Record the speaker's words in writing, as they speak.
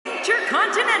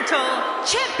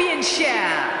Championship.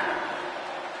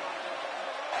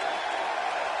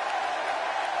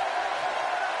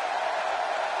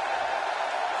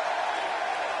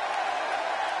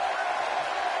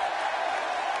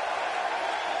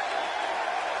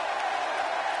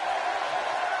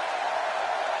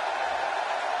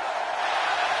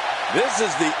 This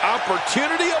is the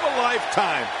opportunity of a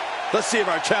lifetime. Let's see if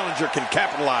our challenger can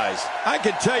capitalize. I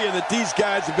can tell you that these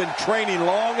guys have been training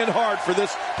long and hard for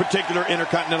this particular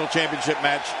Intercontinental Championship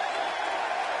match.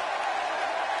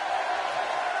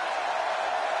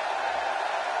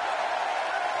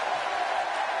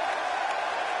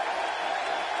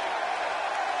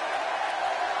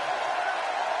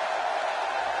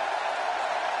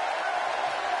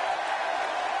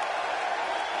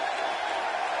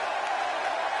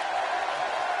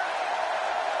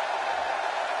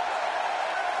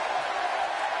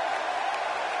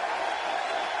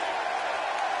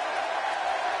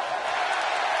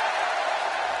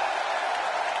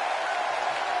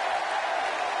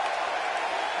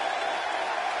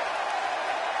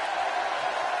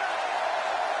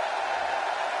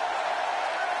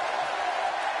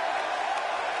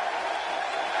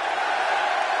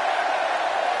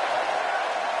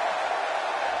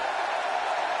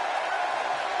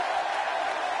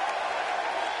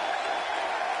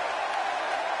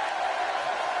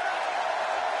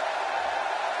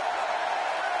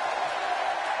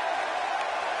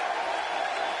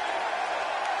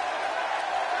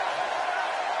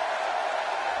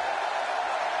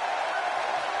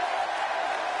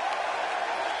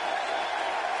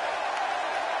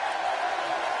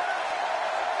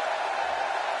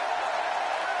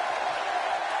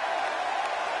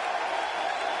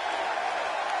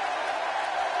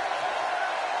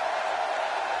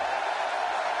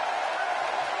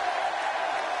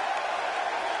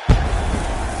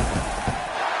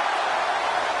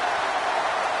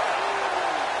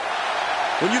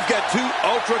 When you've got two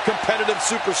ultra-competitive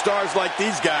superstars like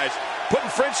these guys, putting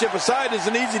friendship aside is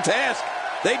an easy task.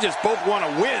 They just both want to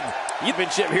win.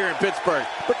 Championship here in Pittsburgh.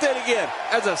 But then again,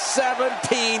 as a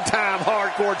 17-time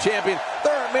hardcore champion,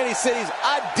 there aren't many cities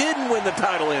I didn't win the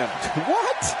title in.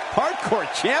 What?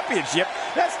 Hardcore championship?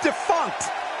 That's defunct.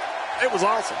 It was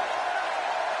awesome.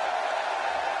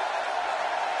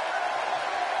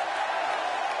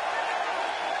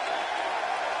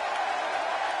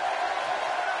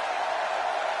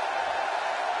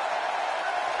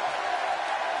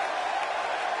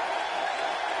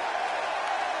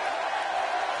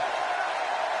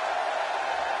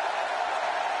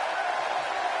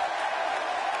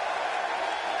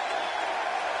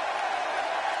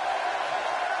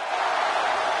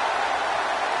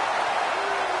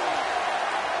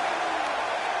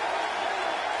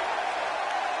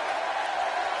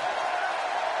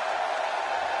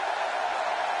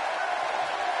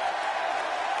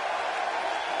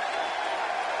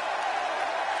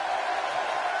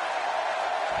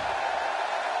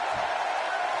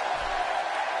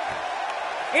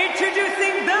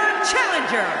 Introducing the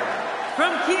challenger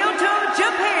from Kyoto,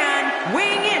 Japan,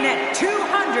 weighing in at 230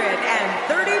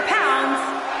 pounds,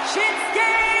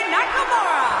 Shinsuke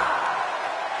Nakamura.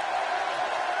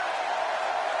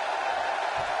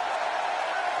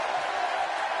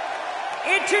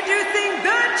 Introducing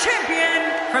the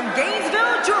champion from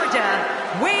Gainesville, Georgia,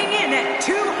 weighing in at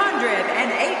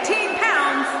 218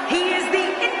 pounds, he is the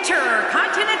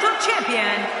Intercontinental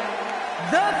Champion,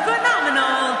 the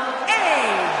phenomenal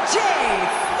AJ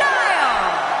Styles.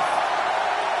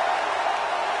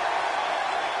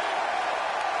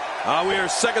 We are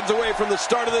seconds away from the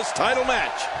start of this title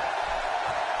match.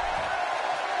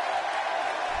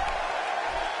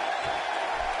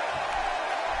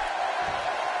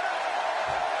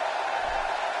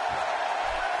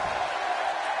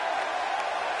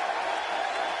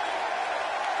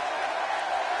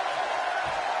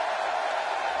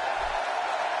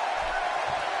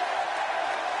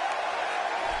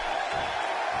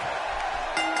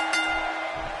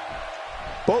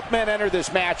 Both men enter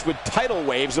this match with tidal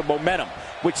waves of momentum,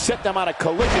 which set them on a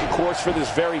collision course for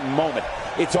this very moment.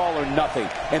 It's all or nothing,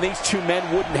 and these two men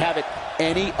wouldn't have it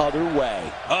any other way.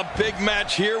 A big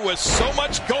match here with so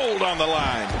much gold on the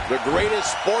line. The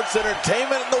greatest sports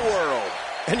entertainment in the world.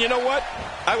 And you know what?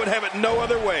 I would have it no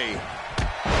other way.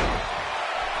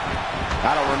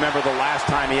 I don't remember the last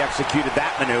time he executed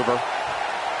that maneuver.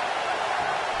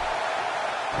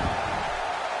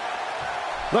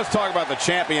 Let's talk about the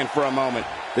champion for a moment.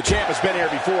 The champ has been here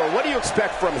before. What do you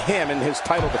expect from him in his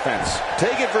title defense?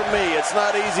 Take it from me, it's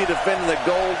not easy defending the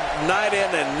gold night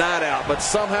in and night out, but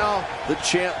somehow the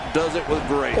champ does it with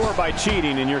grace. Or by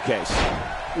cheating in your case.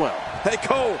 Well, hey,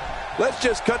 Cole, Let's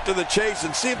just cut to the chase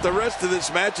and see if the rest of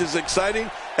this match is exciting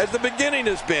as the beginning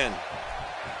has been.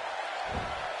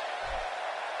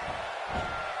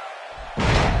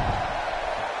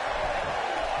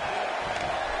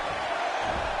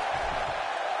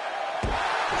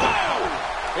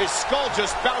 His skull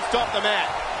just bounced off the mat.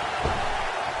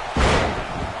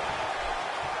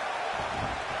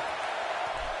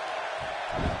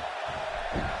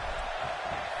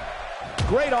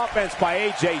 Great offense by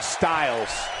AJ Styles.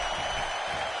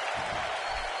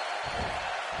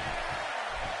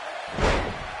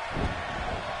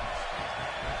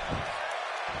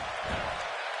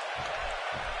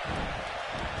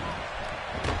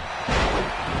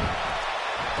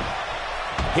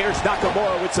 Here's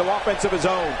Nakamura with some offense of his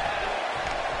own.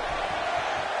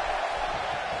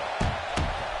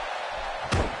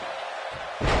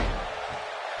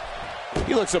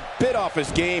 He looks a bit off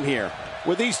his game here.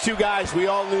 With these two guys, we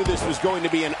all knew this was going to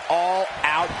be an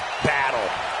all-out battle.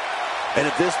 And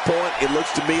at this point, it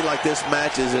looks to me like this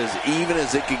match is as even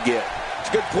as it could get. It's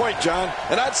a good point, John.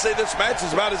 And I'd say this match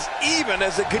is about as even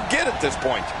as it could get at this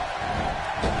point.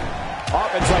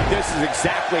 Offense like this is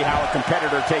exactly how a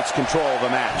competitor takes control of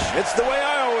a match. It's the way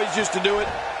I always used to do it.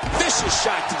 Vicious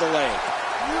shot to the leg.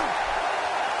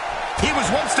 He was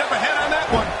one step ahead on that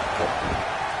one.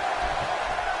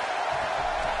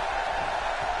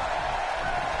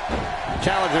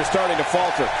 Challenger starting to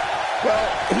falter. Well,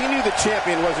 he knew the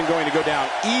champion wasn't going to go down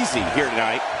easy here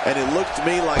tonight. And it looked to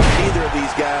me like neither of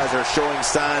these guys are showing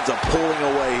signs of pulling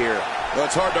away here. Well,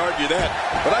 it's hard to argue that.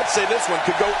 But I'd say this one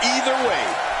could go either way.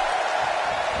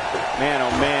 Man,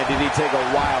 oh man, did he take a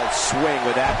wild swing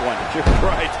with that one. You're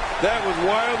right. That was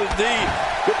wild indeed.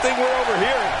 Good thing we're over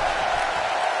here.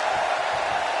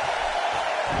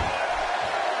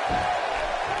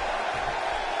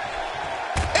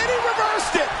 And he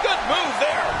reversed it. Good move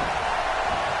there.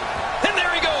 And there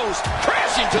he goes,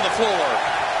 crashing to the floor.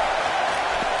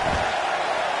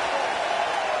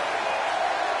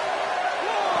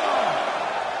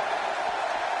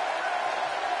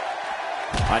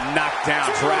 A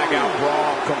knockdown, drag-out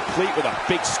brawl, complete with a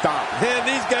big stomp. And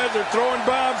these guys are throwing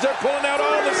bombs. They're pulling out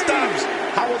all the stops.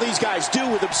 How will these guys do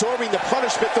with absorbing the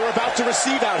punishment they're about to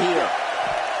receive out here?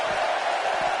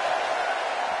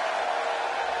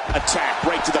 Attack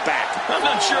right to the back. I'm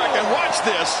not sure I can watch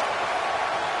this.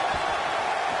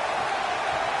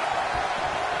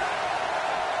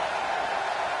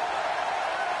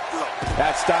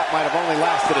 That stop might have only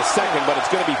lasted a second, but it's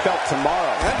going to be felt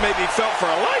tomorrow. That may be felt for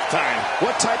a lifetime.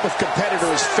 What type of competitor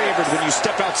is favored when you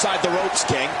step outside the ropes,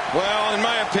 King? Well, in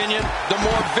my opinion, the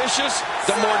more vicious,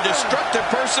 the more destructive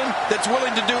person that's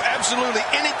willing to do absolutely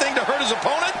anything to hurt his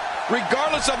opponent,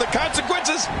 regardless of the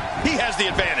consequences, he has the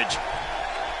advantage.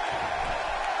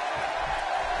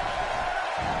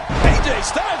 AJ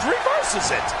Styles reverses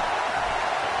it.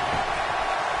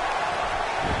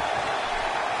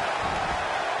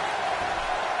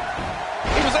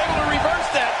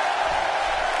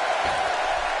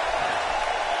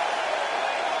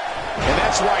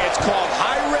 That's why it's called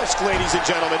high risk, ladies and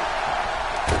gentlemen.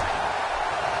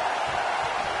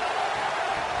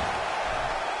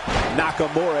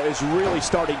 Nakamura is really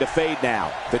starting to fade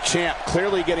now. The champ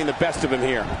clearly getting the best of him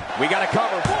here. We got to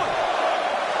cover.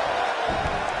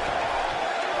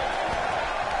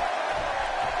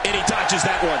 And he dodges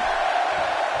that one.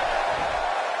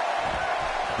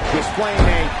 Displaying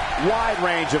a wide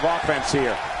range of offense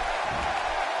here.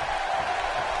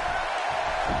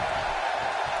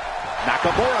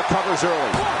 Nakamura covers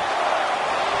early.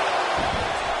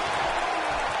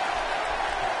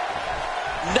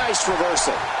 Nice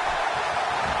reversal.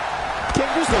 King,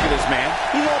 just look at this man.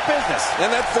 He's all business.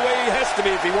 And that's the way he has to be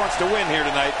if he wants to win here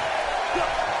tonight.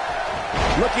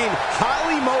 Looking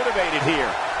highly motivated here.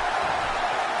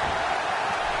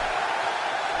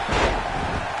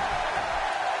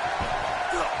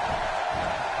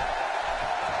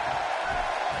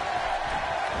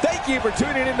 Thank you for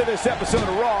tuning into this episode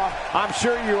of Raw. I'm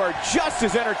sure you are just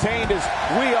as entertained as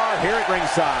we are here at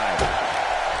ringside.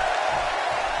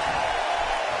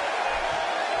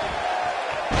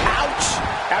 Ouch!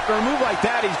 After a move like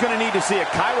that, he's going to need to see a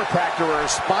chiropractor or a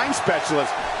spine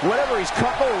specialist, whatever he's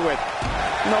comfortable with.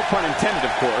 No pun intended,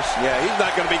 of course. Yeah, he's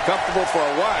not going to be comfortable for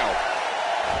a while.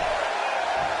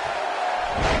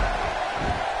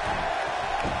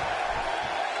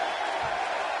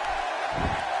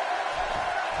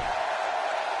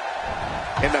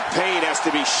 And the pain has to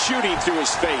be shooting through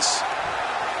his face.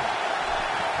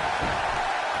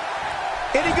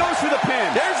 And he goes for the pin.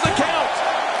 There's the count.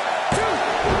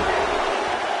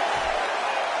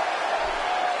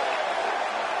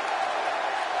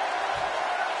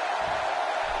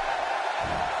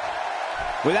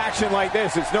 2. With action like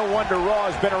this, it's no wonder Raw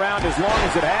has been around as long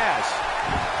as it has.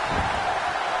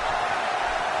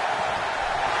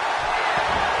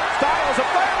 Styles, a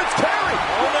fireman's carry.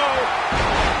 Oh, no.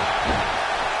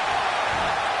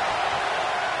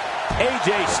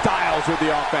 AJ Styles with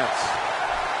the offense.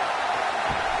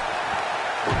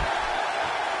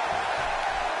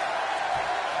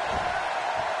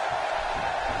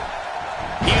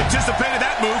 He anticipated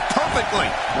that move perfectly.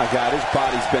 My God, his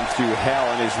body's been through hell,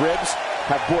 and his ribs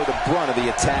have bore the brunt of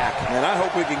the attack. And I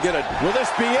hope we can get a... Will this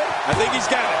be it? I think he's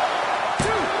got it.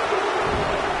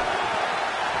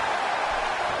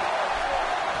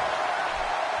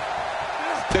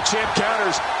 The champ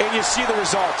counters, and you see the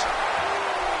result.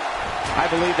 I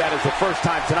believe that is the first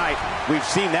time tonight we've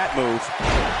seen that move.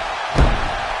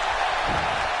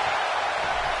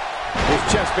 His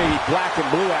chest may be black and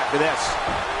blue after this.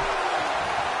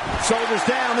 Shoulders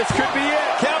down, this could be it.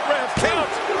 Count, ref,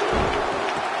 count.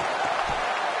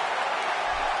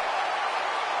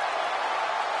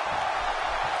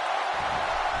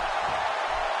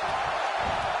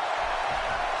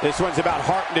 This one's about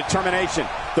heart and determination,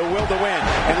 the will to win,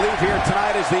 and leave here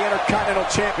tonight as the Intercontinental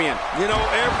Champion. You know,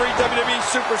 every WWE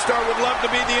superstar would love to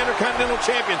be the Intercontinental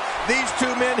Champion. These two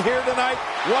men here tonight,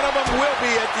 one of them will be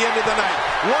at the end of the night.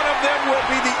 One of them will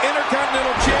be the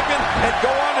Intercontinental Champion and go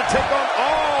on to take on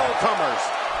all comers.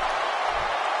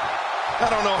 I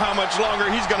don't know how much longer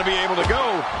he's going to be able to go.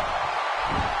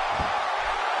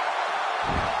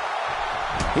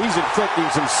 He's inflicting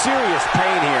some serious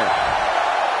pain here.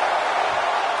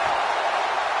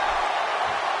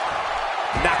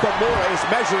 Nakamura is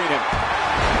measuring him.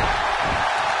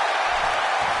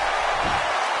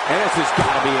 And this has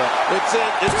got to be it. It's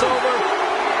it. It's over.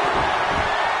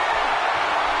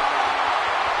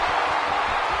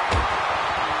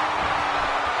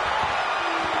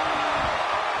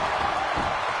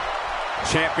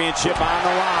 Championship on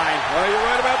the line. Oh, you're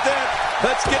right about that.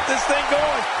 Let's get this thing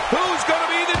going. Who's going to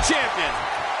be the champion?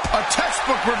 A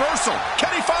textbook reversal.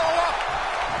 Can he follow up?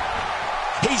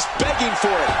 He's begging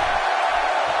for it.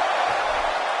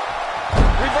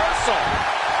 Reversal.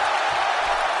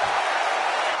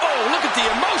 Oh, look at the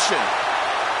emotion.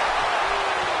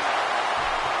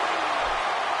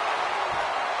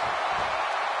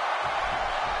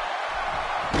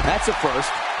 That's a first.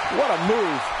 What a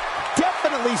move.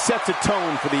 Definitely sets a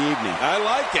tone for the evening. I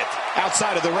like it.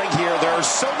 Outside of the ring here, there are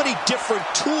so many different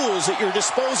tools at your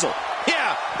disposal.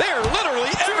 Yeah, they're literally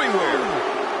everywhere.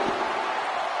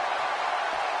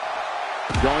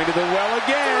 Going to the well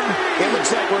again. It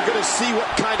looks like we're going to see what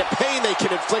kind of pain they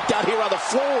can inflict out here on the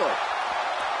floor.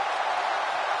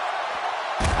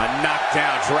 A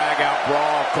knockdown, drag-out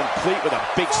brawl, complete with a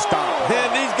big stomp.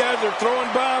 And these guys are throwing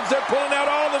bombs. They're pulling out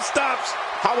all the stops.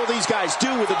 How will these guys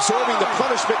do with absorbing the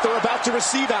punishment they're about to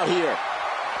receive out here?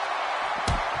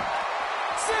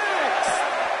 6.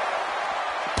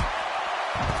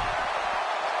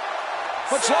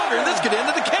 Much longer, and this could end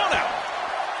at the countout.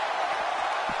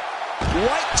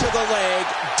 Right to the leg,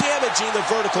 damaging the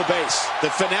vertical base.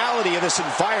 The finality of this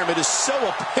environment is so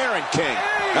apparent, King.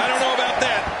 I don't know about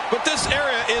that, but this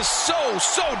area is so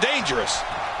dangerous.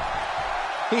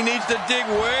 He needs to dig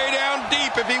way down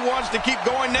deep if he wants to keep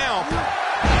going now.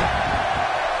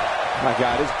 My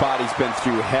God, his body's been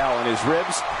through hell, and his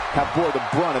ribs have bore the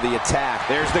brunt of the attack.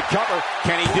 There's the cover.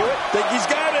 Can he do it? Think he's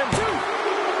got him.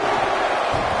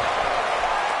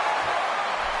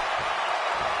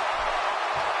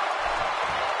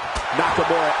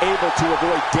 Nakamura able to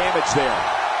avoid damage there.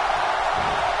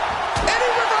 And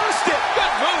he reversed it.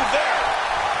 Good move there.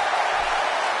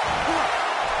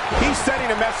 He's sending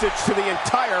a message to the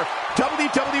entire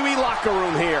WWE locker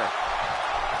room here.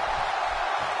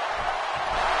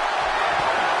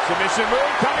 Submission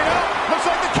move coming up. Looks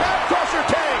like the calf crusher,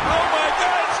 King. Oh, my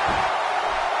gosh.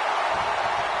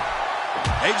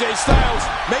 AJ Styles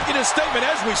making his statement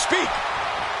as we speak.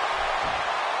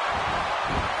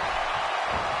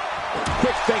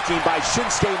 Quick thinking by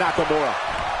Shinsuke Nakamura.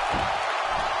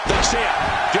 The champ,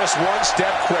 just one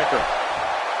step quicker.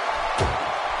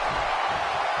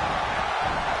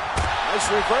 Nice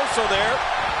reversal there.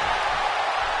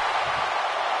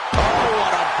 Oh,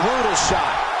 what a brutal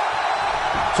shot.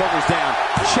 Shoulders down.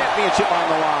 Championship on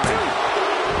the line.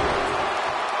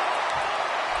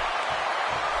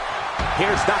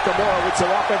 Here's Nakamura with some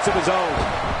offense of his own.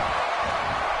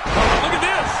 Oh, look at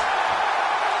this.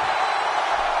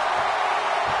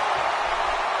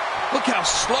 Look how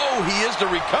slow he is to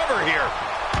recover here.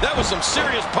 That was some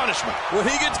serious punishment. When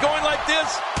he gets going like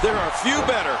this, there are few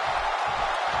better.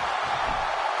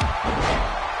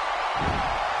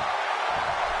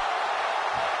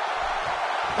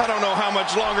 I don't know how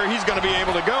much longer he's going to be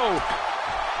able to go.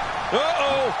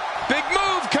 Uh-oh. Big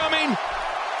move coming.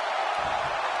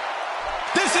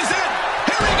 This is it.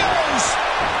 Here he goes.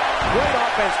 Great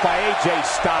offense by AJ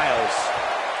Styles.